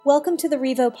Welcome to the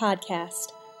Revo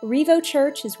Podcast. Revo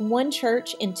Church is one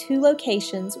church in two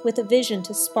locations with a vision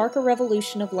to spark a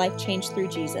revolution of life change through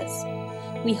Jesus.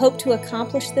 We hope to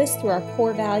accomplish this through our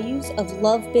core values of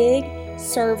love big,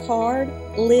 serve hard,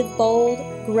 live bold,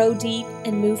 grow deep,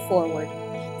 and move forward.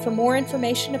 For more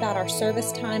information about our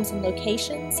service times and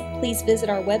locations, please visit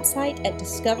our website at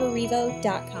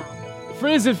discoverrevo.com.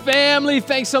 Friends and family,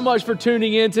 thanks so much for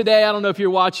tuning in today. I don't know if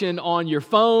you're watching on your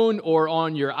phone or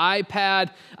on your iPad.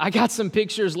 I got some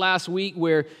pictures last week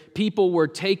where people were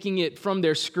taking it from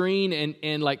their screen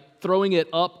and like throwing it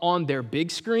up on their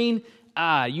big screen.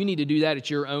 You need to do that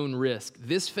at your own risk.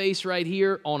 This face right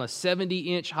here on a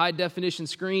 70-inch high-definition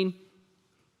screen,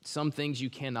 some things you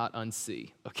cannot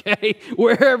unsee, okay?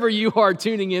 Wherever you are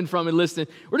tuning in from and listening,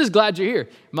 we're just glad you're here.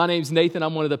 My name's Nathan.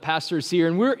 I'm one of the pastors here,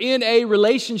 and we're in a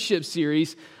relationship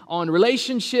series on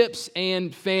relationships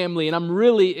and family, and I'm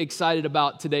really excited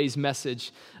about today's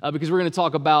message because we're going to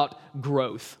talk about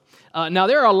growth. Now,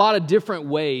 there are a lot of different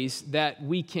ways that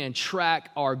we can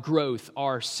track our growth,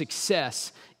 our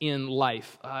success in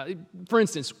life. For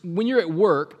instance, when you're at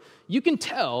work, you can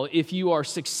tell if you are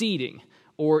succeeding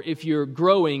or if you're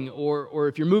growing, or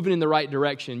if you're moving in the right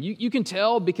direction. You can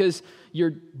tell because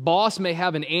your boss may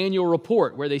have an annual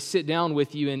report where they sit down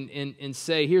with you and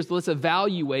say, let's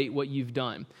evaluate what you've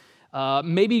done.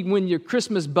 Maybe when your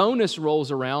Christmas bonus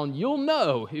rolls around, you'll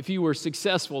know if you were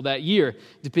successful that year,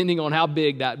 depending on how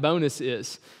big that bonus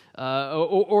is.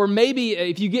 Or maybe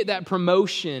if you get that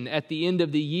promotion at the end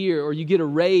of the year, or you get a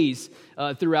raise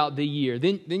throughout the year,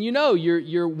 then you know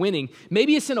you're winning.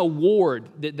 Maybe it's an award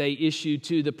that they issue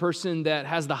to the person that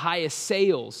has the highest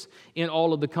sales in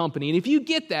all of the company. And if you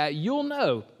get that, you'll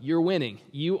know you're winning.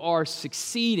 You are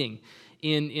succeeding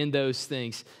in those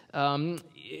things.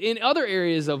 In other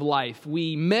areas of life,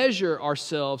 we measure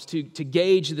ourselves to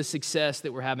gauge the success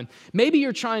that we're having. Maybe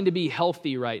you're trying to be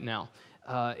healthy right now.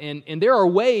 And there are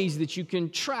ways that you can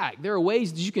track. There are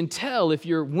ways that you can tell if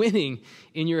you're winning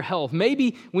in your health.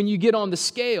 Maybe when you get on the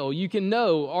scale, you can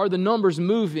know, are the numbers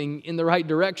moving in the right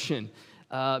direction?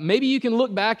 Maybe you can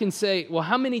look back and say, well,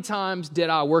 how many times did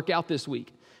I work out this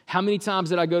week? How many times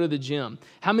did I go to the gym?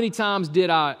 How many times did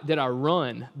I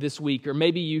run this week? Or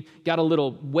maybe you got a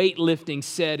little weightlifting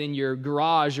set in your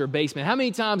garage or basement. How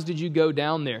many times did you go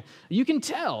down there? You can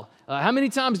tell. How many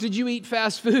times did you eat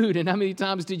fast food, and how many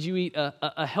times did you eat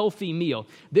a healthy meal?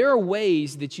 There are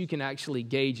ways that you can actually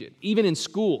gauge it. Even in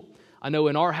school. I know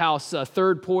in our house,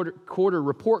 third quarter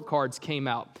report cards came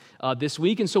out this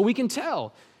week, and so we can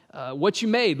tell what you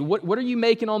made. What are you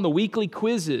making on the weekly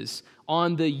quizzes,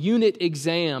 on the unit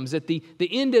exams, at the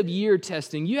end of year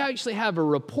testing? You actually have a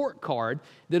report card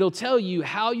that'll tell you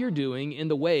how you're doing in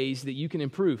the ways that you can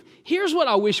improve. Here's what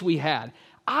I wish we had.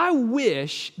 I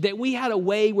wish that we had a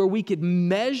way where we could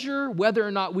measure whether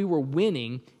or not we were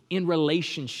winning in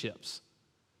relationships.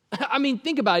 I mean,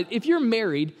 think about it. If you're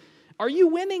married, are you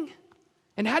winning?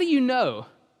 And how do you know?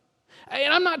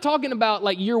 And I'm not talking about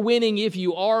like you're winning if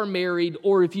you are married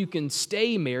or if you can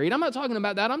stay married. I'm not talking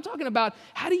about that. I'm talking about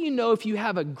how do you know if you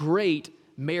have a great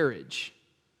marriage?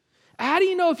 How do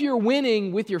you know if you're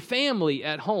winning with your family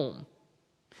at home?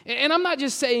 And I'm not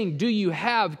just saying, do you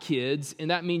have kids,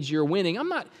 and that means you're winning.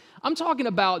 I'm talking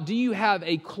about, do you have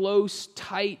a close,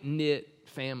 tight-knit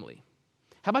family?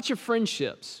 How about your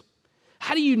friendships?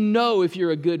 How do you know if you're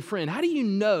a good friend? How do you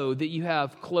know that you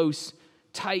have close,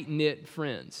 tight-knit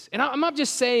friends? And I'm not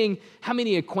just saying how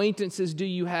many acquaintances do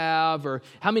you have or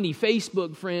how many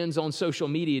Facebook friends on social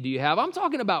media do you have. I'm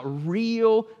talking about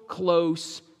real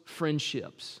close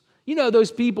friendships. You know,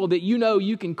 those people that you know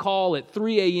you can call at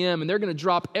 3 a.m. and they're going to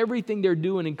drop everything they're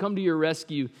doing and come to your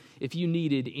rescue if you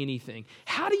needed anything.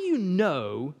 How do you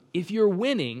know if you're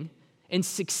winning and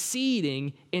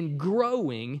succeeding and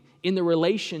growing in the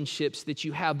relationships that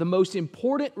you have, the most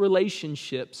important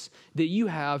relationships that you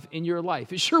have in your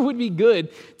life? It sure would be good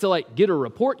to like get a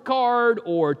report card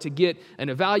or to get an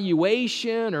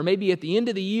evaluation, or maybe at the end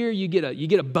of the year you get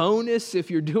a bonus if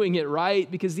you're doing it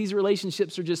right, because these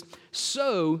relationships are just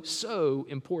so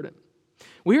important.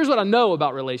 Well, here's what I know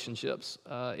about relationships.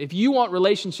 If you want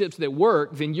relationships that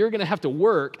work, then you're going to have to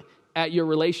work at your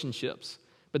relationships.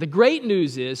 But the great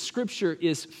news is Scripture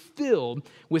is filled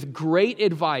with great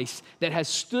advice that has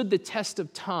stood the test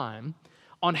of time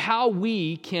on how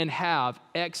we can have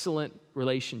excellent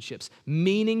relationships,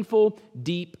 meaningful,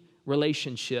 deep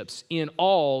relationships in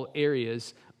all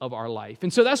areas of our life.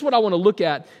 And so that's what I want to look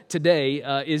at today,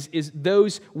 is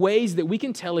those ways that we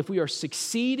can tell if we are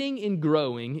succeeding in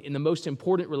growing in the most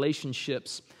important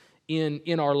relationships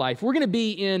in our life. We're going to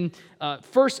be in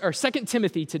 2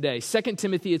 Timothy today. 2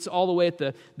 Timothy, it's all the way at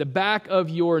the back of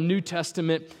your New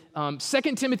Testament. 2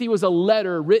 Timothy was a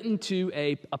letter written to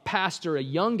a pastor, a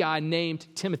young guy named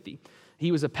Timothy.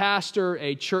 He was a pastor,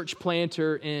 a church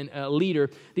planter, and a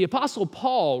leader. The Apostle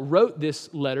Paul wrote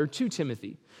this letter to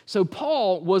Timothy. So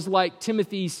Paul was like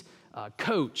Timothy's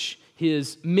coach,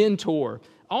 his mentor,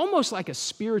 almost like a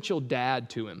spiritual dad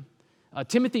to him.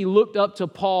 Timothy looked up to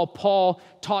Paul. Paul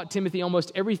taught Timothy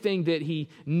almost everything that he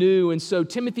knew. And so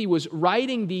Timothy was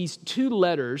writing these two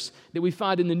letters that we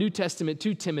find in the New Testament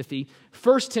to Timothy.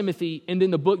 1 Timothy, and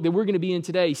then the book that we're going to be in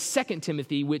today, 2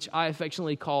 Timothy, which I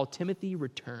affectionately call Timothy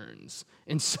Returns.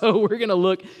 And so we're going to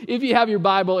look, if you have your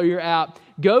Bible or your app,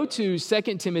 go to 2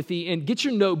 Timothy and get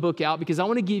your notebook out, because I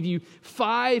want to give you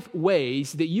 5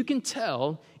 ways that you can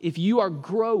tell if you are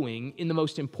growing in the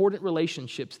most important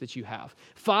relationships that you have.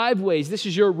 5 ways. This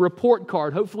is your report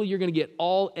card. Hopefully you're going to get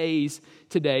all A's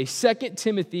today. 2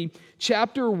 Timothy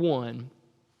chapter 1,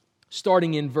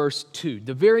 starting in verse 2.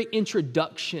 The very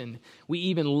introduction, we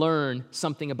even learn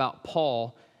something about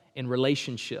Paul and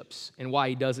relationships and why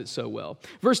he does it so well.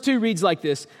 Verse 2 reads like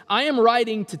this: I am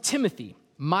writing to Timothy,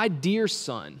 my dear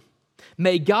son.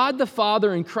 May God the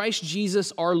Father and Christ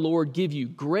Jesus our Lord give you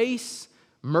grace,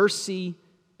 mercy,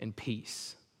 and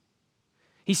peace.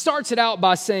 He starts it out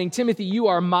by saying, Timothy, you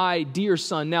are my dear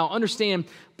son. Now understand,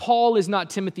 Paul is not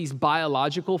Timothy's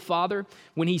biological father.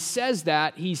 When he says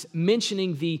that, he's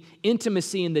mentioning the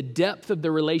intimacy and the depth of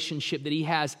the relationship that he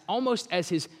has almost as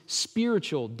his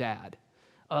spiritual dad.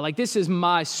 Like, this is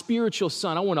my spiritual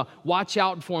son. I want to watch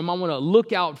out for him. I want to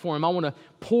look out for him. I want to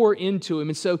pour into him.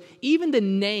 And so even the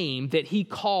name that he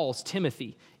calls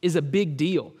Timothy is a big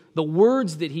deal. The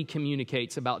words that he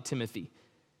communicates about Timothy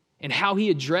and how he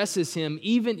addresses him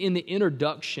even in the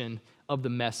introduction of the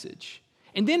message.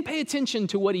 And then pay attention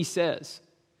to what he says.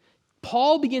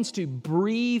 Paul begins to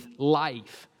breathe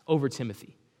life over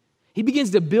Timothy. He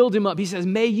begins to build him up. He says,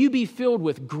 may you be filled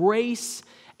with grace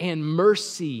and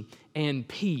mercy and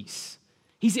peace.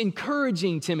 He's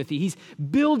encouraging Timothy. He's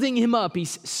building him up.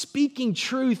 He's speaking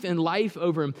truth and life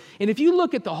over him. And if you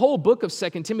look at the whole book of 2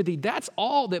 Timothy, that's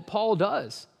all that Paul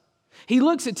does. He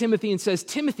looks at Timothy and says,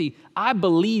 Timothy, I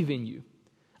believe in you.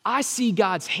 I see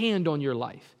God's hand on your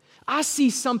life. I see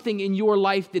something in your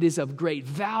life that is of great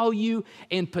value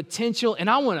and potential, and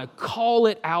I want to call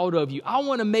it out of you. I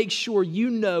want to make sure you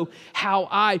know how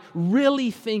I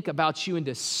really think about you and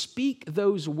to speak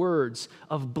those words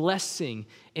of blessing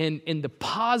and the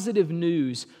positive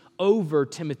news over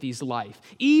Timothy's life.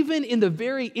 Even in the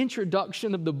very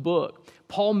introduction of the book,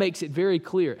 Paul makes it very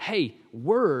clear, hey,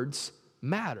 words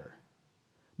matter.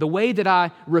 The way that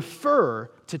I refer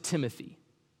to Timothy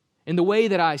and the way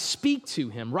that I speak to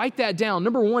him, write that down.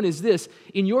 Number 1 is this: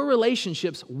 in your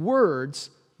relationships,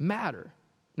 words matter.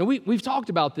 Now, we've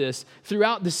talked about this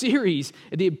throughout the series,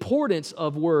 the importance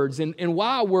of words and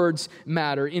why words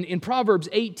matter. In Proverbs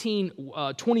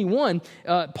 18:21,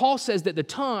 Paul says that the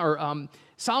tongue, or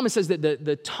Solomon says that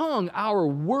the tongue, our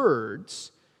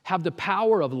words, have the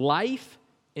power of life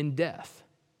and death.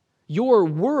 Your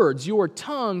words, your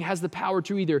tongue has the power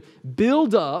to either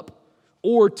build up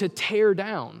or to tear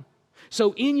down.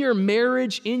 So in your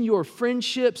marriage, in your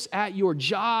friendships, at your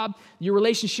job, your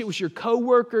relationship with your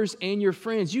coworkers and your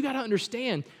friends, you got to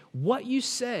understand what you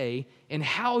say and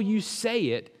how you say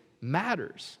it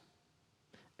matters.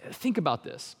 Think about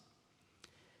this.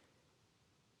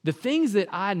 The things that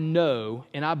I know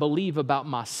and I believe about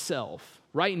myself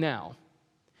right now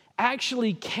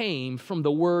actually came from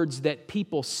the words that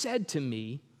people said to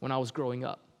me when I was growing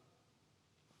up.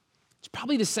 It's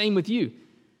probably the same with you.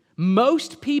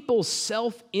 Most people's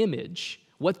self-image,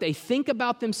 what they think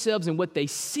about themselves and what they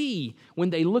see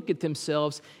when they look at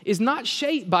themselves, is not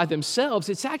shaped by themselves.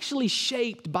 It's actually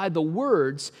shaped by the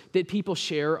words that people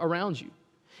share around you.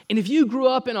 And if you grew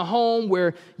up in a home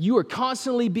where you are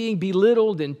constantly being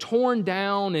belittled and torn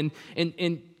down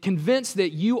and convinced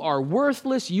that you are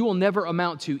worthless, you will never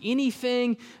amount to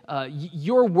anything,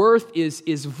 your worth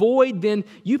is void, then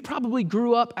you probably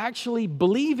grew up actually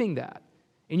believing that.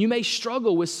 And you may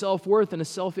struggle with self-worth and a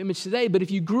self-image today, but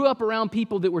if you grew up around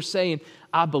people that were saying,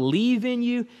 I believe in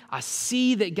you, I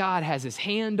see that God has his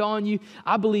hand on you,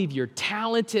 I believe you're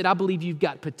talented, I believe you've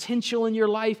got potential in your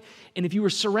life, and if you were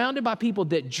surrounded by people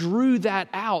that drew that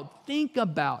out, think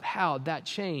about how that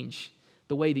changed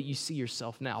the way that you see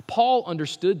yourself now. Paul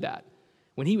understood that.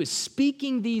 When he was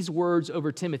speaking these words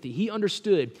over Timothy, he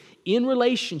understood in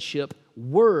relationship,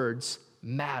 words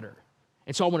matter.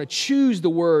 And so I want to choose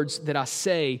the words that I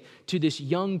say to this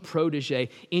young protege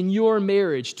in your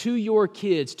marriage, to your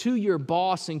kids, to your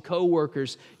boss and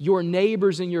coworkers, your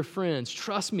neighbors and your friends.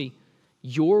 Trust me,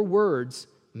 your words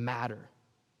matter.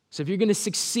 So if you're going to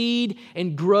succeed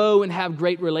and grow and have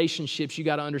great relationships, you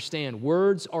got to understand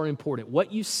words are important.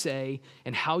 What you say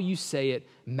and how you say it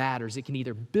matters. It can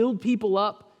either build people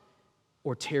up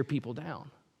or tear people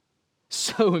down.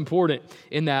 So important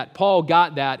in that. Paul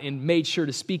got that and made sure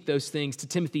to speak those things to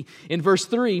Timothy. In verse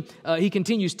 3, he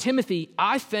continues, Timothy,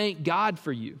 I thank God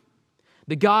for you,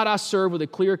 the God I serve with a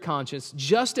clear conscience,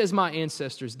 just as my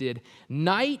ancestors did.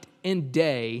 Night and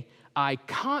day, I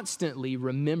constantly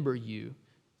remember you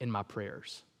in my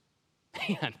prayers.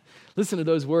 Man, listen to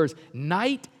those words.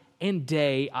 Night and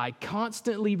day, I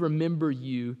constantly remember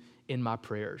you in my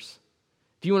prayers.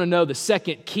 If you want to know the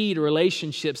second key to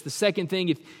relationships, the second thing,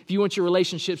 if you want your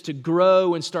relationships to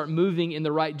grow and start moving in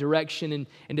the right direction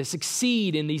and to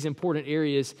succeed in these important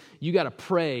areas, you got to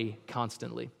pray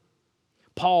constantly.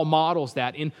 Paul models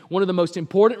that. In one of the most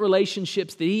important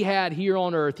relationships that he had here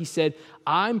on earth, he said,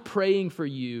 I'm praying for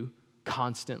you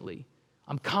constantly.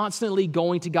 I'm constantly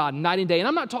going to God night and day. And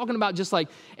I'm not talking about just like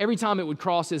every time it would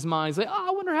cross his mind, he's like,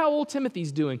 I wonder how old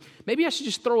Timothy's doing. Maybe I should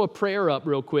just throw a prayer up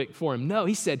real quick for him. No,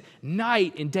 he said,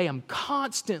 night and day, I'm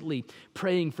constantly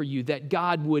praying for you that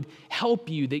God would help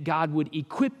you, that God would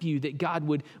equip you, that God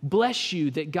would bless you,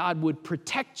 that God would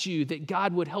protect you, that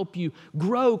God would help you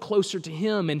grow closer to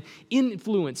him and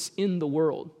influence in the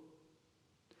world.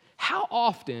 How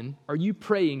often are you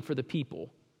praying for the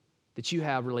people that you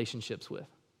have relationships with?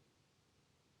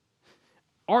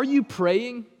 Are you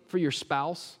praying for your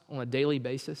spouse on a daily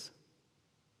basis?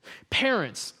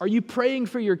 Parents, are you praying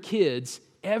for your kids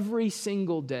every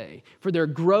single day? For their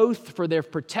growth, for their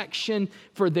protection,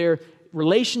 for their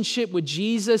relationship with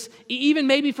Jesus, even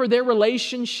maybe for their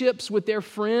relationships with their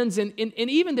friends and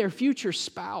even their future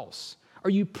spouse? Are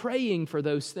you praying for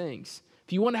those things?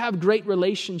 If you want to have great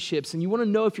relationships and you want to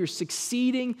know if you're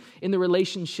succeeding in the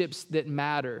relationships that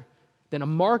matter, then a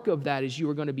mark of that is you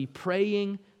are going to be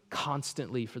praying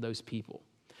constantly for those people.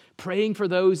 Praying for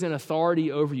those in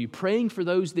authority over you. Praying for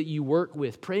those that you work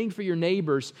with. Praying for your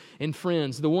neighbors and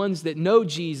friends, the ones that know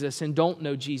Jesus and don't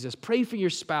know Jesus. Pray for your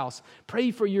spouse.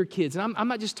 Pray for your kids. And I'm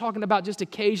not just talking about just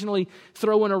occasionally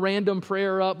throwing a random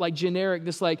prayer up like generic,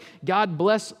 just like, God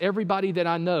bless everybody that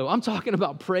I know. I'm talking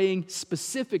about praying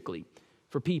specifically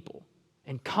for people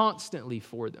and constantly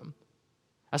for them.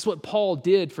 That's what Paul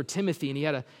did for Timothy, and he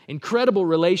had an incredible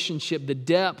relationship. The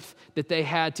depth that they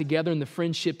had together and the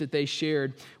friendship that they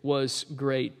shared was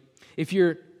great. If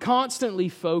you're constantly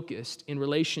focused in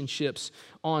relationships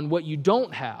on what you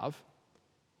don't have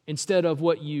instead of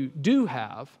what you do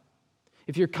have,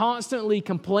 if you're constantly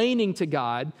complaining to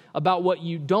God about what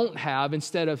you don't have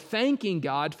instead of thanking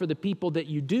God for the people that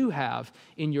you do have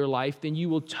in your life, then you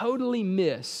will totally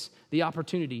miss the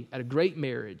opportunity at a great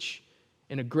marriage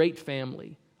and a great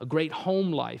family, a great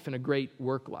home life, and a great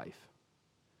work life.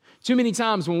 Too many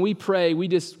times when we pray, we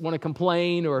just want to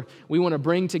complain or we want to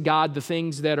bring to God the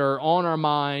things that are on our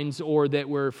minds or that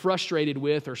we're frustrated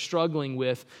with or struggling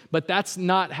with, but that's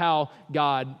not how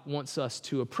God wants us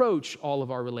to approach all of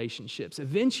our relationships.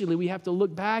 Eventually, we have to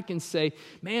look back and say,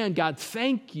 man, God,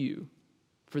 thank you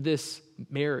for this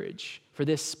marriage, for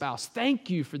this spouse. Thank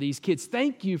you for these kids.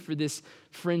 Thank you for this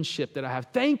friendship that I have.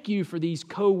 Thank you for these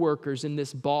coworkers and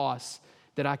this boss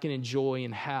that I can enjoy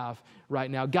and have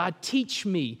right now. God, teach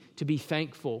me to be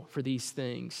thankful for these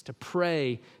things, to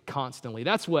pray constantly.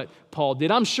 That's what Paul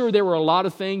did. I'm sure there were a lot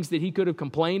of things that he could have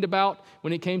complained about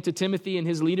when it came to Timothy and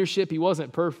his leadership. He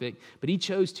wasn't perfect, but he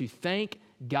chose to thank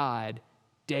God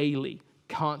daily,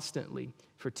 constantly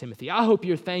for Timothy. I hope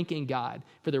you're thanking God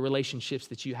for the relationships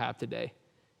that you have today.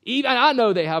 Even I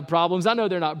know they have problems. I know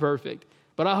they're not perfect,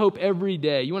 but I hope every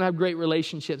day you want to have great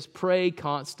relationships, pray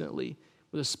constantly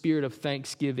with a spirit of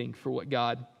thanksgiving for what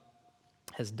God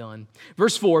has done.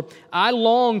 Verse 4, I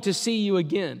long to see you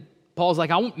again. Paul's like,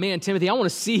 Timothy, I want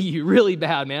to see you really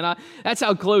bad, man. That's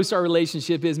how close our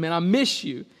relationship is, man. I miss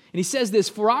you. And he says this,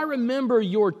 for I remember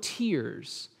your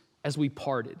tears as we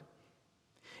parted,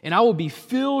 and I will be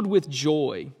filled with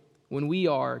joy when we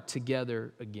are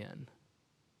together again.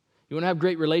 You want to have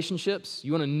great relationships?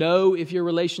 You want to know if your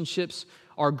relationships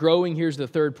are growing? Here's the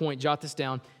third point. Jot this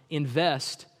down.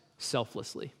 Invest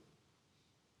selflessly.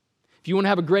 If you want to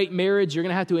have a great marriage, you're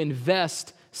going to have to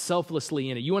invest selflessly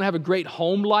in it. You want to have a great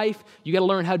home life, you got to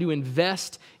learn how to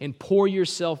invest and pour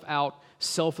yourself out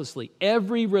selflessly.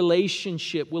 Every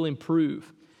relationship will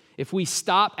improve if we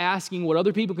stop asking what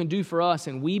other people can do for us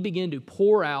and we begin to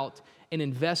pour out and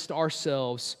invest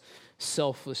ourselves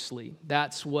selflessly.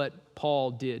 That's what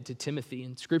Paul did to Timothy.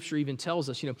 And Scripture even tells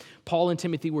us, Paul and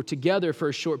Timothy were together for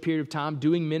a short period of time,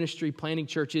 doing ministry, planting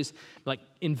churches, like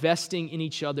investing in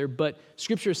each other. But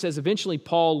Scripture says eventually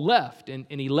Paul left, and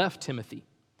he left Timothy.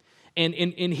 And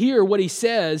here what he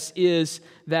says is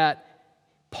that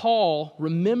Paul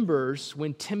remembers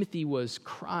when Timothy was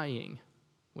crying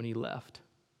when he left.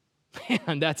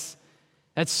 Man, that's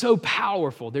so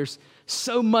powerful. There's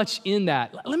so much in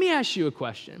that. Let me ask you a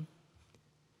question.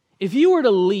 If you were to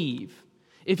leave,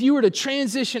 if you were to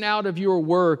transition out of your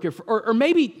work, or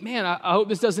maybe, man, I hope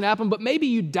this doesn't happen, but maybe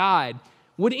you died,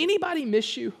 would anybody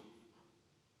miss you?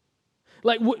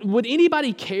 Like, would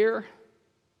anybody care?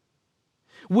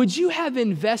 Would you have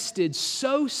invested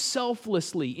so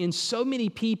selflessly in so many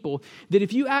people that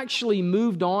if you actually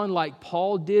moved on like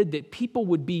Paul did, that people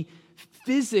would be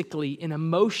physically and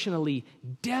emotionally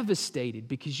devastated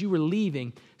because you were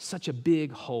leaving such a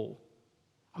big hole?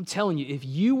 I'm telling you, if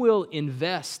you will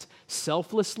invest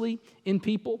selflessly in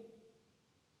people,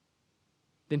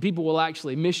 then people will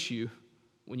actually miss you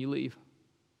when you leave.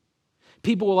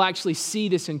 People will actually see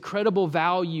this incredible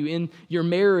value in your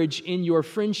marriage, in your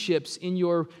friendships, in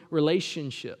your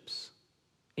relationships.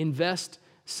 Invest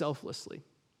selflessly.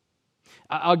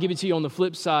 I'll give it to you on the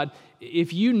flip side.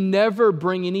 If you never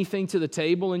bring anything to the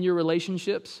table in your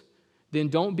relationships, then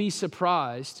don't be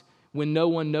surprised when no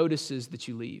one notices that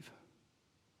you leave.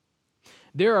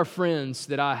 There are friends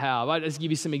that I have. I'll just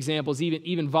give you some examples,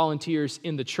 even volunteers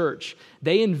in the church.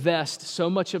 They invest so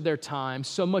much of their time,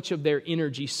 so much of their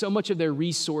energy, so much of their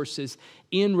resources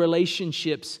in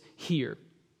relationships here,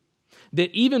 that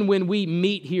even when we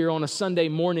meet here on a Sunday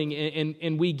morning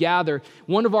and we gather,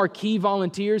 one of our key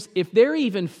volunteers, if they're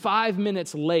even 5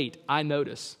 minutes late, I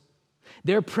notice.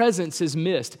 Their presence is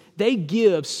missed. They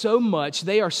give so much.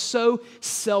 They are so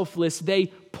selfless. They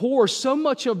pour so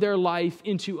much of their life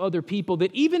into other people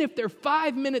that even if they're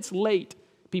 5 minutes late,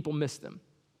 people miss them.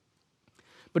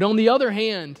 But on the other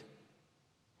hand,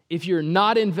 if you're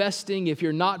not investing, if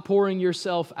you're not pouring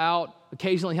yourself out,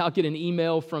 occasionally I'll get an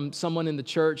email from someone in the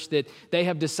church that they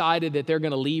have decided that they're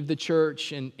going to leave the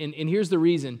church. And here's the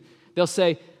reason. They'll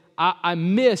say, I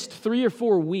missed 3 or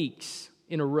 4 weeks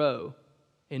in a row.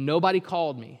 And nobody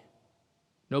called me.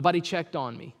 Nobody checked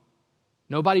on me.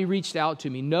 Nobody reached out to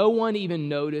me. No one even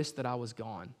noticed that I was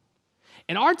gone.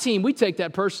 And our team, we take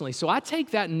that personally. So I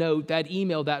take that note, that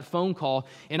email, that phone call,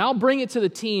 and I'll bring it to the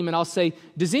team and I'll say,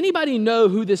 does anybody know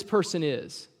who this person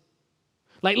is?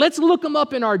 Like, let's look them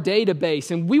up in our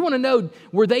database. And we want to know,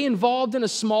 were they involved in a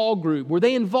small group? Were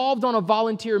they involved on a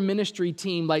volunteer ministry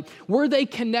team? Like, were they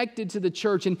connected to the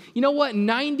church? And you know what?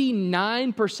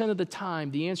 99% of the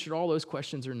time, the answer to all those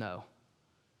questions are no.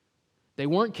 They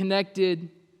weren't connected.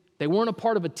 They weren't a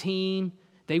part of a team.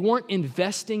 They weren't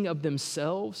investing of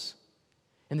themselves.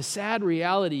 And the sad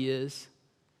reality is,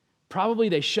 probably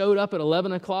they showed up at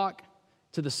 11 o'clock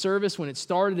to the service when it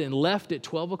started and left at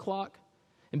 12 o'clock.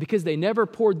 And because they never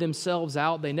poured themselves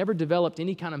out, they never developed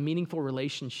any kind of meaningful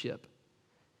relationship.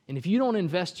 And if you don't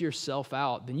invest yourself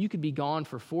out, then you could be gone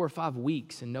for 4 or 5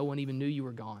 weeks and no one even knew you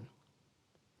were gone.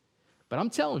 But I'm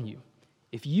telling you,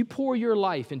 if you pour your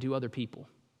life into other people,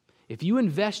 if you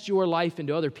invest your life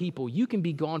into other people, you can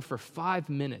be gone for 5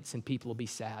 minutes and people will be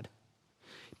sad.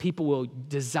 People will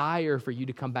desire for you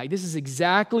to come back. This is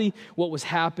exactly what was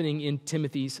happening in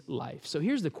Timothy's life. So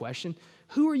here's the question.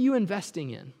 Who are you investing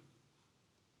in?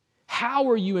 How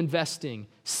are you investing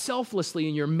selflessly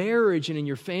in your marriage and in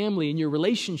your family, in your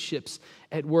relationships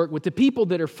at work with the people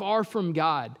that are far from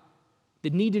God,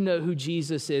 that need to know who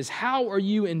Jesus is? How are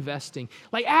you investing?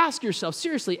 Like, ask yourself,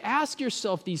 seriously, ask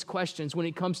yourself these questions when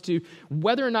it comes to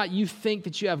whether or not you think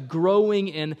that you have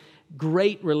growing and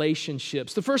great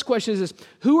relationships. The first question is this: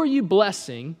 who are you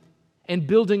blessing and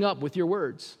building up with your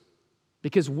words?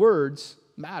 Because words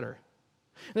matter.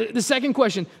 The second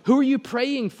question, who are you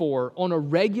praying for on a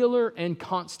regular and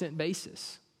constant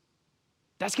basis?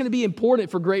 That's going to be important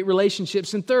for great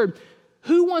relationships. And third,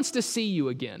 who wants to see you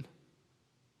again?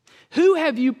 Who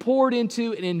have you poured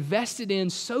into and invested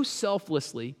in so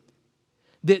selflessly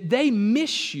that they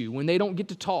miss you when they don't get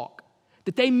to talk,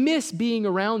 that they miss being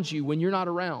around you when you're not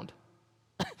around?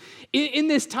 In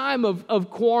this time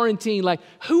of quarantine, like,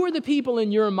 who are the people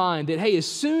in your mind that, hey, as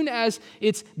soon as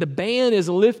the ban is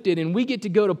lifted and we get to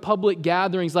go to public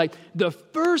gatherings, like, the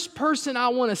first person I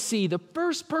want to see, the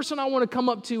first person I want to come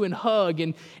up to and hug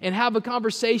and have a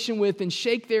conversation with and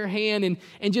shake their hand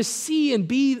and just see and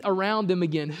be around them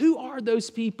again? Who are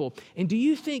those people? And do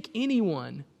you think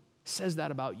anyone says that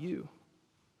about you?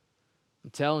 I'm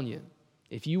telling you,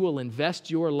 if you will invest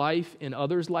your life in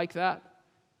others like that,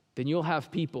 then you'll have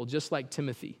people just like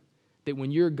Timothy that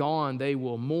when you're gone, they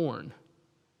will mourn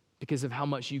because of how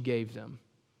much you gave them.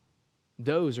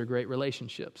 Those are great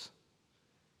relationships.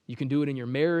 You can do it in your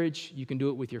marriage. You can do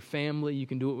it with your family. You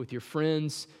can do it with your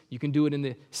friends. You can do it in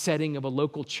the setting of a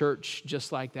local church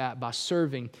just like that by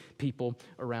serving people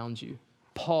around you.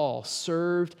 Paul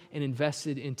served and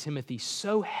invested in Timothy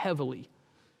so heavily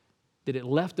that it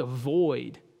left a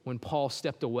void when Paul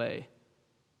stepped away.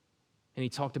 And he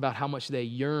talked about how much they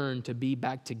yearned to be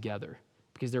back together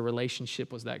because their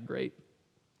relationship was that great.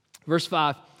 Verse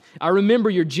 5, I remember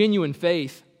your genuine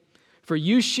faith, for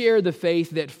you share the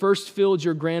faith that first filled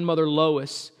your grandmother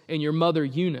Lois and your mother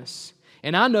Eunice.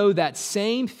 And I know that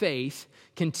same faith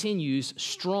continues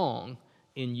strong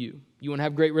in you. You want to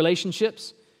have great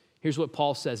relationships? Here's what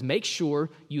Paul says. Make sure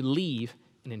you leave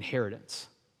an inheritance.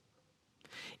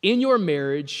 In your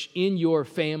marriage, in your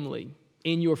family,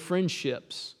 in your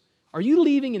friendships, are you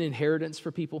leaving an inheritance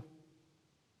for people?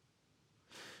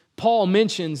 Paul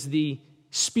mentions the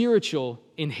spiritual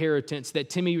inheritance that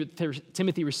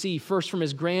Timothy received, first from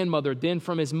his grandmother, then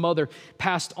from his mother,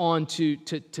 passed on to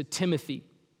Timothy.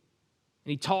 And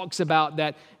he talks about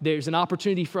that there's an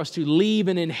opportunity for us to leave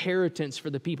an inheritance for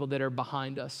the people that are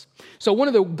behind us. So one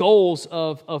of the goals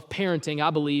of parenting, I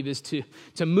believe, is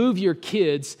to move your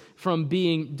kids from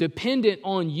being dependent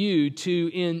on you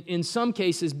to, in some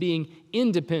cases, being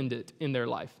independent in their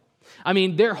life. I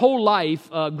mean, their whole life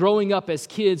growing up as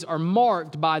kids are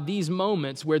marked by these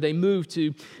moments where they move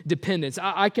to dependence.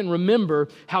 I can remember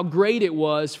how great it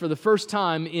was for the first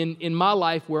time in my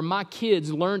life where my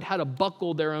kids learned how to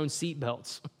buckle their own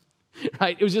seatbelts.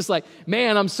 Right? It was just like,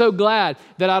 man, I'm so glad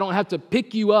that I don't have to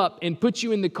pick you up and put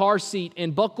you in the car seat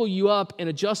and buckle you up and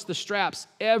adjust the straps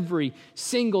every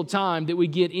single time that we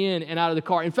get in and out of the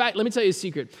car. In fact, let me tell you a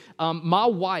secret. My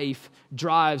wife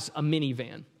drives a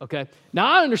minivan, okay? Now,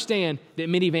 I understand that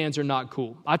minivans are not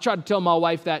cool. I tried to tell my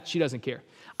wife that. She doesn't care.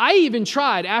 I even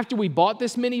tried, after we bought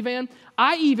this minivan,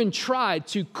 I even tried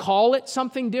to call it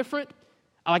something different.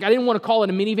 Like, I didn't want to call it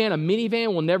a minivan. A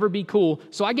minivan will never be cool.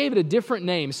 So I gave it a different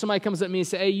name. Somebody comes up to me and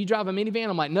says, hey, you drive a minivan?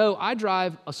 I'm like, no, I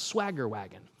drive a swagger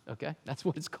wagon. Okay, that's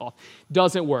what it's called.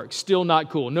 Doesn't work. Still not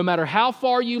cool. No matter how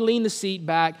far you lean the seat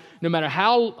back, no matter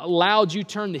how loud you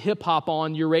turn the hip hop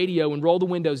on your radio and roll the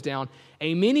windows down,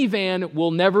 a minivan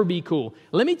will never be cool.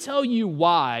 Let me tell you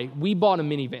why we bought a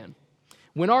minivan.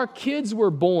 When our kids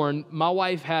were born, my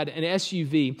wife had an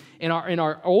SUV, and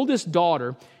our oldest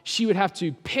daughter, she would have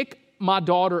to pick my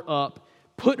daughter up,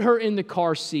 put her in the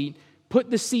car seat, put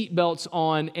the seat belts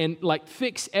on, and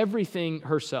fix everything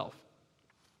herself.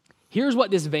 Here's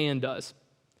what this van does.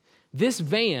 This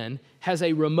van has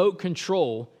a remote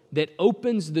control that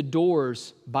opens the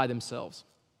doors by themselves.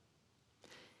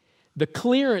 The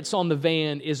clearance on the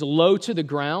van is low to the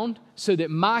ground so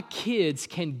that my kids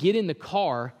can get in the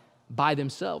car by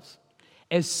themselves.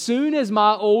 As soon as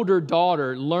my older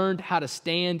daughter learned how to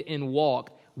stand and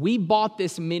walk, we bought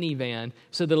this minivan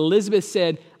so that Elizabeth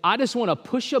said, I just want to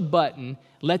push a button,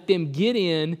 let them get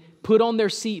in, put on their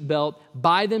seatbelt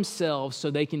by themselves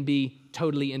so they can be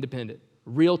totally independent.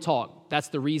 Real talk. That's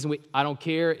the reason I don't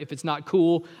care if it's not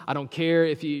cool. I don't care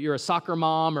if you're a soccer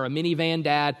mom or a minivan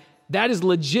dad. That is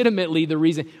legitimately the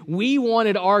reason. We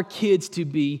wanted our kids to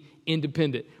be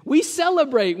independent. We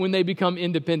celebrate when they become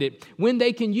independent, when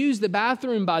they can use the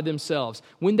bathroom by themselves,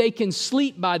 when they can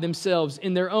sleep by themselves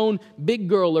in their own big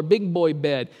girl or big boy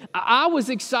bed. I was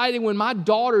excited when my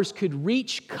daughters could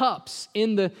reach cups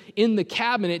in the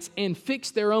cabinets and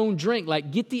fix their own drink,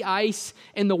 like get the ice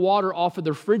and the water off of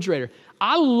the refrigerator.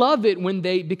 I love it when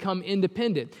they become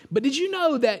independent. But did you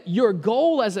know that your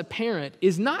goal as a parent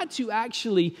is not to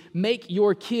actually make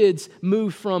your kids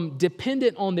move from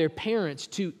dependent on their parents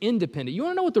to independent? You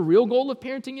want to know what the real goal of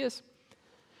parenting is?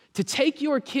 To take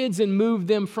your kids and move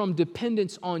them from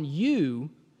dependence on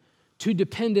you to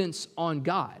dependence on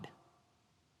God.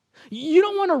 You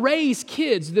don't want to raise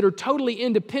kids that are totally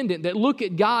independent, that look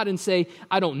at God and say,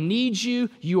 I don't need you,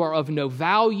 you are of no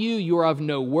value, you are of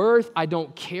no worth, I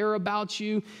don't care about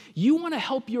you. You want to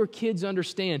help your kids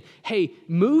understand, hey,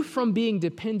 move from being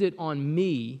dependent on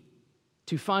me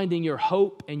to finding your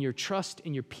hope and your trust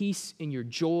and your peace and your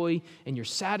joy and your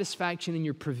satisfaction and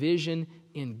your provision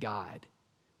in God.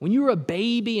 When you were a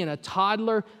baby and a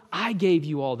toddler, I gave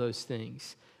you all those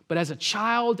things. But as a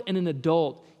child and an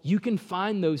adult, you can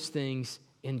find those things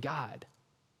in God.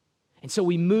 And so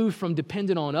we move from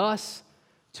dependent on us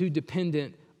to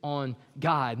dependent on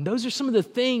God. And those are some of the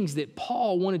things that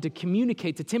Paul wanted to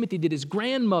communicate to Timothy, that his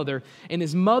grandmother and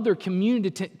his mother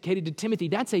communicated to Timothy.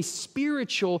 That's a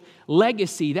spiritual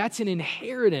legacy. That's an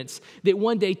inheritance that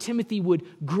one day Timothy would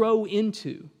grow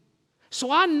into.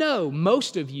 So I know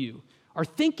most of you are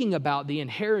thinking about the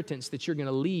inheritance that you're going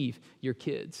to leave your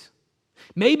kids.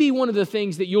 Maybe one of the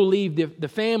things that you'll leave the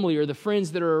family or the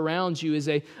friends that are around you is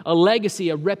a legacy,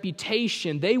 a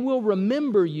reputation. They will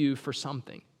remember you for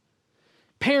something.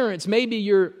 Parents, maybe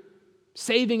you're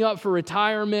saving up for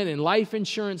retirement and life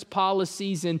insurance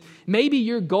policies, and maybe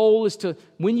your goal is to,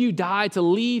 when you die, to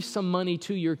leave some money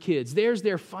to your kids. There's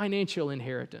their financial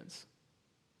inheritance.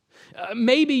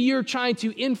 Maybe you're trying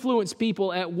to influence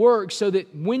people at work so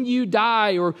that when you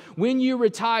die or when you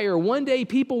retire, one day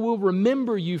people will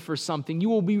remember you for something. You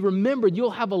will be remembered.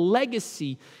 You'll have a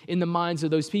legacy in the minds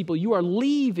of those people. You are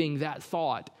leaving that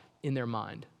thought in their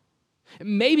mind.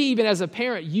 Maybe even as a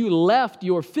parent, you left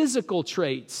your physical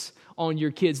traits on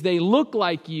your kids. They look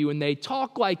like you and they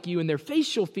talk like you and their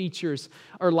facial features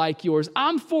are like yours.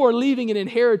 I'm for leaving an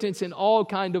inheritance in all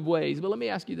kinds of ways. But let me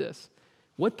ask you this.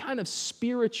 What kind of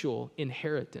spiritual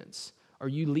inheritance are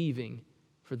you leaving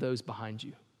for those behind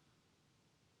you?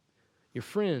 Your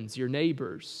friends, your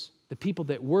neighbors, the people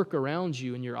that work around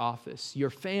you in your office, your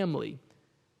family,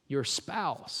 your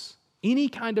spouse, any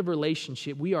kind of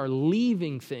relationship, we are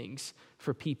leaving things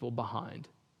for people behind.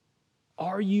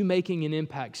 Are you making an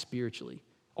impact spiritually?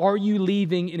 Are you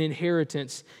leaving an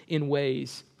inheritance in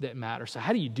ways that matter? So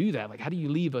how do you do that? Like, how do you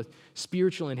leave a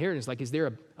spiritual inheritance? Like, is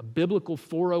there a biblical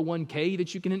 401k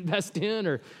that you can invest in?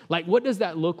 Or like, what does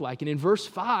that look like? And in verse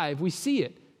 5, we see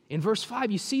it. In verse 5,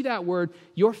 you see that word,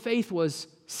 your faith was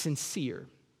sincere.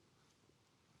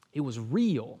 It was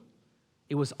real.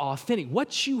 It was authentic.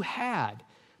 What you had,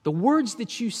 the words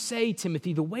that you say,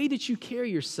 Timothy, the way that you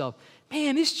carry yourself,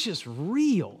 man, it's just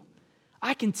real.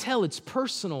 I can tell it's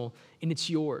personal and it's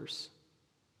yours.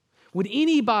 Would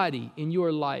anybody in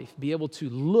your life be able to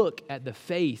look at the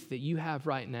faith that you have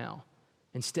right now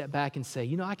and step back and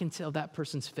say, I can tell that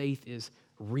person's faith is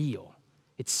real.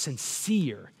 It's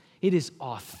sincere. It is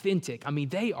authentic. I mean,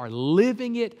 they are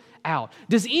living it out.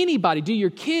 Does anybody, do your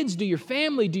kids, do your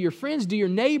family, do your friends, do your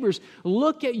neighbors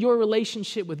look at your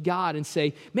relationship with God and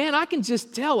say, man, I can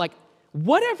just tell, like,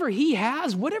 whatever he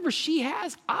has, whatever she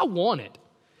has, I want it.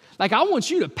 Like, I want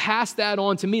you to pass that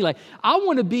on to me. Like, I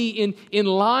want to be in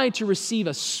line to receive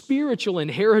a spiritual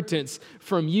inheritance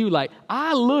from you. Like,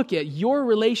 I look at your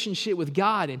relationship with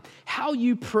God and how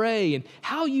you pray and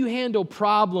how you handle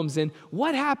problems and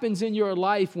what happens in your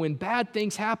life when bad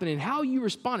things happen and how you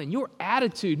respond and your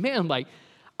attitude. Man, like,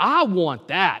 I want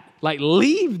that. Like,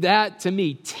 leave that to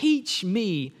me. Teach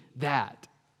me that.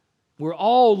 We're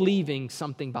all leaving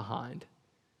something behind.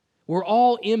 We're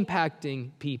all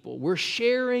impacting people. We're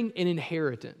sharing an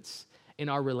inheritance in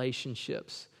our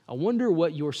relationships. I wonder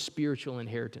what your spiritual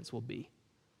inheritance will be.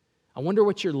 I wonder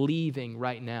what you're leaving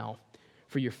right now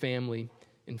for your family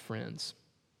and friends.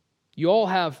 You all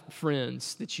have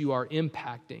friends that you are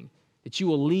impacting, that you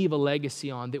will leave a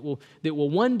legacy on, that will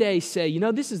one day say,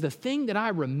 this is the thing that I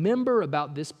remember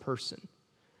about this person.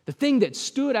 The thing that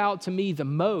stood out to me the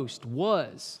most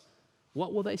was,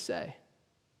 what will they say?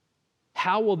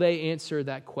 How will they answer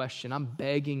that question? I'm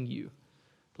begging you,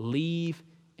 leave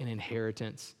an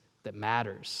inheritance that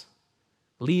matters.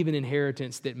 Leave an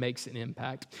inheritance that makes an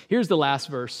impact. Here's the last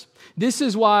verse. This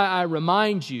is why I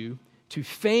remind you to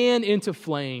fan into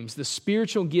flames the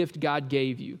spiritual gift God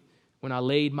gave you when I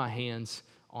laid my hands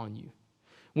on you.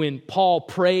 When Paul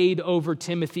prayed over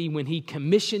Timothy, when he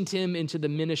commissioned him into the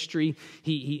ministry,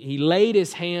 he laid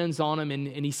his hands on him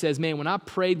and he says, man, when I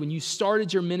prayed, when you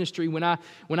started your ministry, when I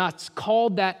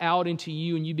called that out into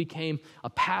you and you became a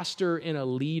pastor and a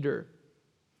leader,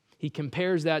 he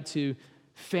compares that to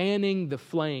fanning the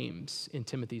flames in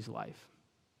Timothy's life.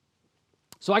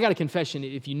 So I got a confession.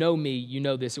 If you know me, you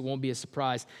know this. It won't be a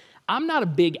surprise. I'm not a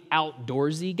big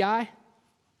outdoorsy guy,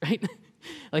 right?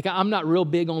 Like, I'm not real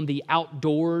big on the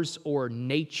outdoors or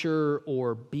nature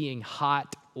or being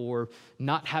hot or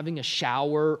not having a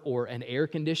shower or an air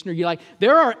conditioner. You're like,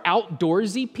 there are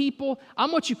outdoorsy people.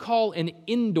 I'm what you call an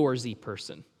indoorsy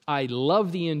person. I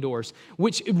love the indoors,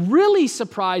 which really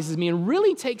surprises me and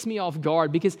really takes me off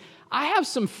guard because I have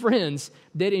some friends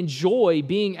that enjoy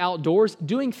being outdoors,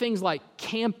 doing things like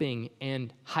camping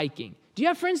and hiking. Do you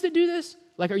have friends that do this?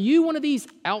 Like, are you one of these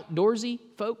outdoorsy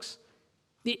folks?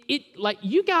 Like,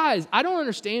 you guys, I don't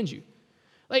understand you.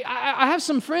 Like, I have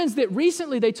some friends that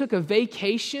recently they took a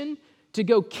vacation to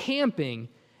go camping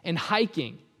and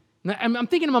hiking. Now, I'm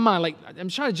thinking in my mind, like, I'm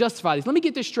trying to justify this. Let me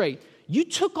get this straight. You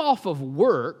took off of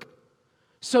work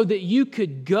so that you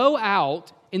could go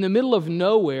out in the middle of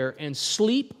nowhere and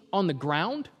sleep on the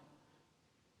ground?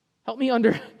 Help me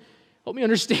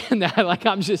understand that. Like,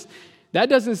 That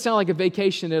doesn't sound like a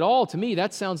vacation at all to me.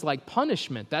 That sounds like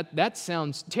punishment. That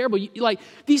sounds terrible. Like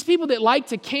these people that like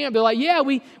to camp, they're like, yeah,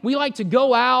 we like to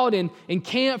go out and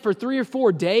camp for 3 or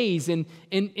 4 days. And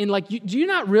like, do you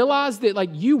not realize that like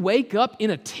you wake up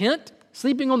in a tent,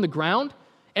 sleeping on the ground?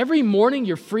 Every morning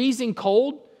you're freezing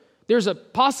cold. There's a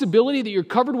possibility that you're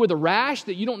covered with a rash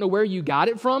that you don't know where you got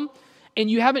it from.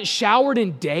 And you haven't showered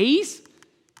in days.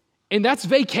 And that's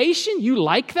vacation? You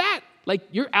like that? Like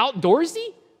you're outdoorsy?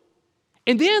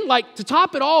 And then, like, to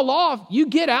top it all off, you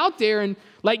get out there and,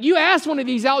 like, you ask one of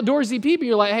these outdoorsy people,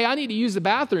 you're like, hey, I need to use the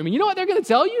bathroom. And you know what they're going to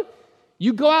tell you?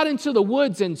 You go out into the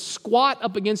woods and squat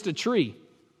up against a tree.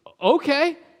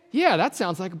 Okay, yeah, that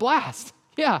sounds like a blast.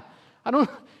 Yeah, I don't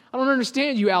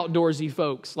understand you outdoorsy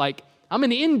folks. Like, I'm an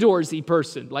indoorsy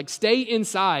person. Like, stay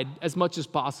inside as much as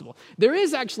possible. There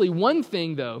is actually one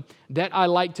thing, though, that I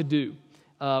like to do.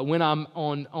 When I'm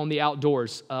on the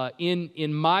outdoors.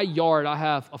 In my yard, I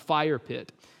have a fire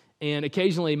pit. And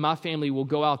occasionally, my family will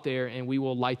go out there and we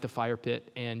will light the fire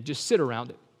pit and just sit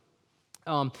around it.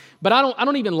 But I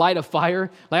don't even light a fire.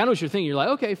 Like, I know what you're thinking. You're like,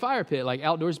 okay, fire pit, like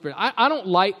outdoors. But I don't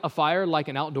light a fire like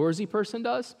an outdoorsy person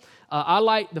does. I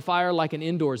light the fire like an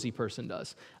indoorsy person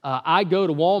does. I go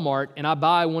to Walmart and I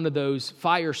buy one of those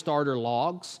fire starter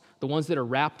logs, the ones that are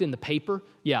wrapped in the paper.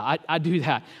 Yeah, I do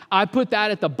that. I put that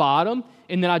at the bottom,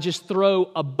 and then I just throw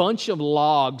a bunch of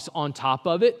logs on top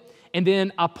of it, and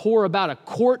then I pour about a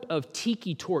quart of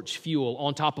tiki torch fuel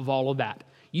on top of all of that.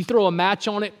 You throw a match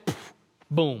on it,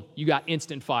 boom, you got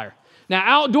instant fire.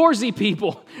 Now, outdoorsy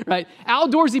people, right?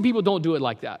 Outdoorsy people don't do it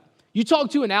like that. You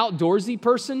talk to an outdoorsy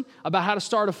person about how to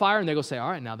start a fire, and they're going to say, all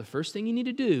right, now the first thing you need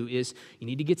to do is you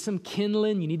need to get some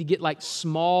kindling. You need to get like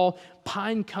small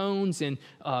pine cones and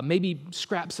maybe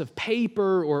scraps of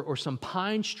paper or some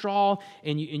pine straw,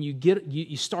 and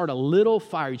you start a little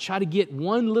fire. You try to get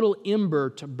one little ember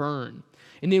to burn.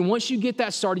 And then once you get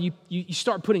that started, you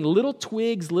start putting little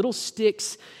twigs, little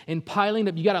sticks, and piling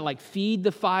up. You got to like feed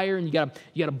the fire, and you got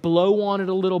to blow on it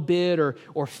a little bit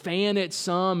or fan it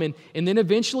some. And then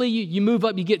eventually you move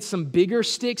up, you get some bigger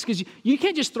sticks, because you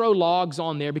can't just throw logs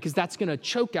on there because that's going to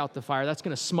choke out the fire. That's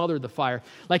going to smother the fire.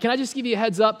 Like, can I just give you a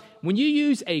heads up? When you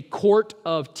use a quart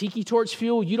of tiki torch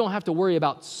fuel, you don't have to worry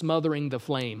about smothering the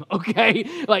flame,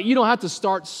 okay? Like, you don't have to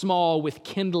start small with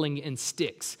kindling and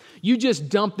sticks. You just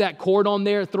dump that quart on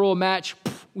there, throw a match,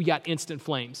 we got instant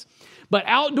flames. But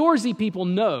outdoorsy people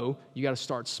know you got to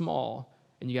start small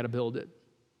and you got to build it.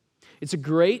 It's a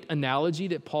great analogy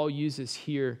that Paul uses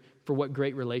here for what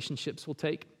great relationships will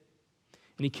take.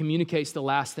 And he communicates the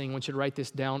last thing. I want you to write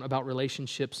this down about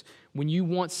relationships. When you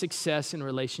want success in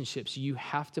relationships, you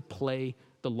have to play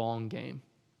the long game.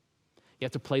 You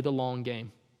have to play the long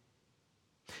game.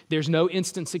 There's no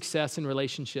instant success in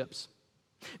relationships.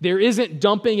 There isn't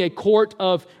dumping a quart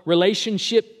of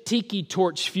relationship tiki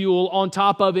torch fuel on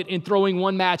top of it and throwing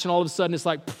one match, and all of a sudden it's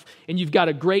like, and you've got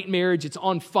a great marriage, it's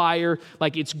on fire,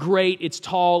 like it's great, it's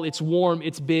tall, it's warm,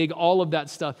 it's big, all of that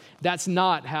stuff. That's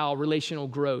not how relational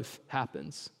growth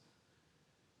happens.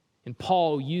 And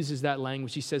Paul uses that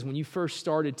language. He says, when you first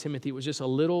started, Timothy, it was just a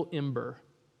little ember.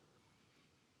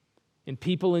 And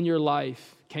people in your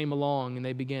life came along and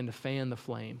they began to fan the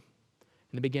flame,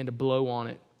 and they began to blow on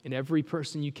it. And every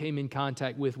person you came in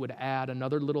contact with would add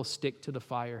another little stick to the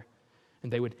fire.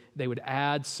 And they would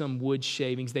add some wood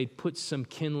shavings. They'd put some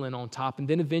kindling on top. And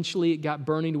then eventually it got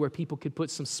burning to where people could put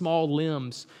some small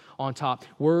limbs on top.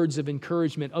 Words of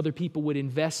encouragement. Other people would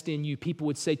invest in you. People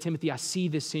would say, Timothy, I see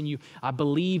this in you. I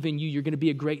believe in you. You're going to be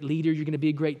a great leader. You're going to be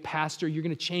a great pastor. You're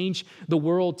going to change the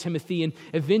world, Timothy. And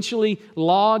eventually,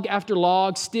 log after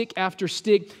log, stick after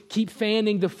stick, keep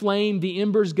fanning the flame. The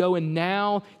embers go. And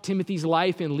now Timothy's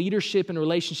life and leadership and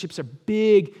relationships are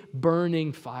big,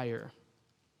 burning fire.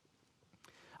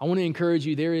 I want to encourage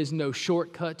you, there is no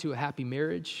shortcut to a happy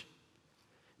marriage.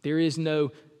 There is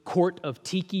no quart of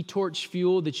tiki torch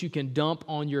fuel that you can dump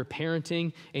on your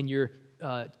parenting and your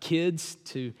kids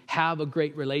to have a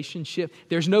great relationship.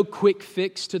 There's no quick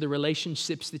fix to the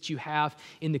relationships that you have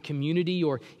in the community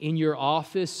or in your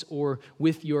office or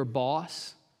with your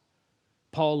boss.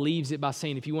 Paul leaves it by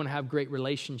saying, if you want to have great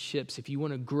relationships, if you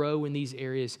want to grow in these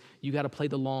areas, you got to play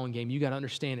the long game. You got to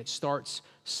understand it starts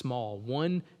small.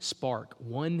 One spark,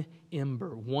 one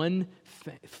ember, one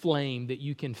flame that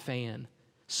you can fan.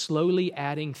 Slowly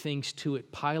adding things to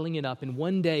it, piling it up. And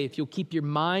one day, if you'll keep your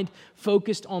mind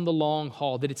focused on the long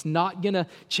haul, that it's not going to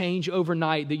change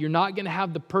overnight, that you're not going to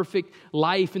have the perfect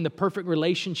life and the perfect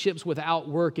relationships without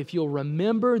work, if you'll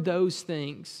remember those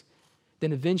things,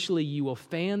 then eventually you will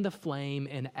fan the flame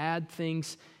and add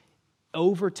things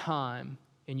over time,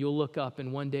 and you'll look up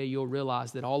and one day you'll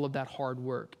realize that all of that hard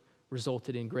work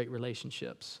resulted in great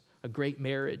relationships. a great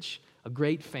marriage, a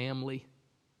great family.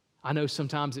 I know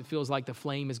sometimes it feels like the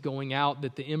flame is going out,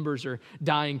 that the embers are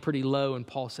dying pretty low, and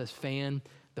Paul says, fan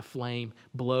the flame,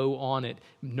 blow on it,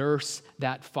 nurse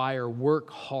that fire, work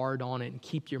hard on it, and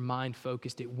keep your mind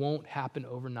focused. It won't happen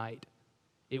overnight.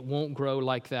 It won't grow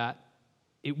like that.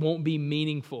 It won't be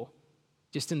meaningful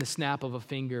just in the snap of a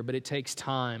finger, but it takes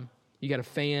time. You got to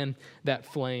fan that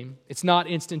flame. It's not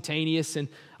instantaneous, and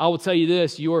I will tell you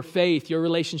this, your faith, your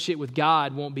relationship with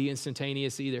God won't be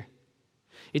instantaneous either.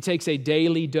 It takes a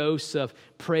daily dose of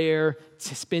prayer,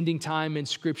 spending time in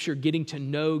Scripture, getting to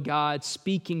know God,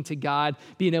 speaking to God,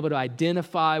 being able to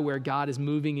identify where God is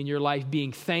moving in your life,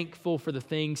 being thankful for the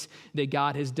things that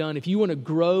God has done. If you want to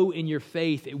grow in your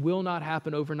faith, it will not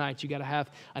happen overnight. You got to have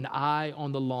an eye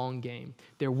on the long game.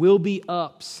 There will be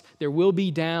ups, there will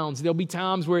be downs. There'll be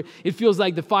times where it feels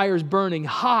like the fire is burning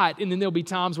hot, and then there'll be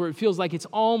times where it feels like it's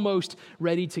almost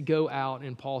ready to go out.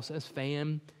 And Paul says,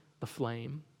 fan the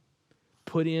flame.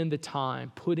 Put in the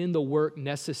time, put in the work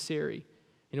necessary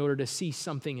in order to see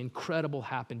something incredible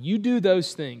happen. You do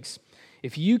those things.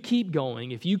 If you keep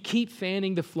going, if you keep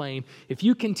fanning the flame, if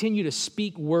you continue to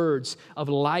speak words of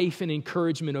life and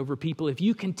encouragement over people, if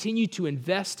you continue to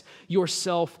invest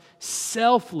yourself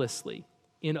selflessly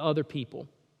in other people,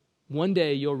 one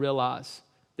day you'll realize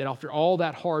that after all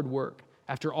that hard work,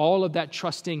 after all of that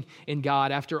trusting in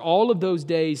God, after all of those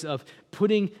days of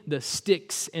putting the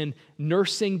sticks and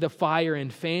nursing the fire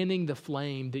and fanning the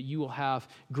flame, that you will have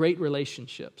great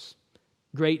relationships,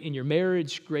 great in your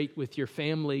marriage, great with your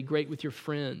family, great with your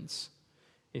friends.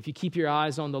 If you keep your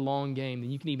eyes on the long game, then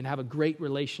you can even have a great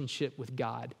relationship with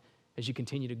God as you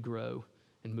continue to grow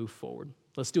and move forward.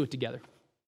 Let's do it together.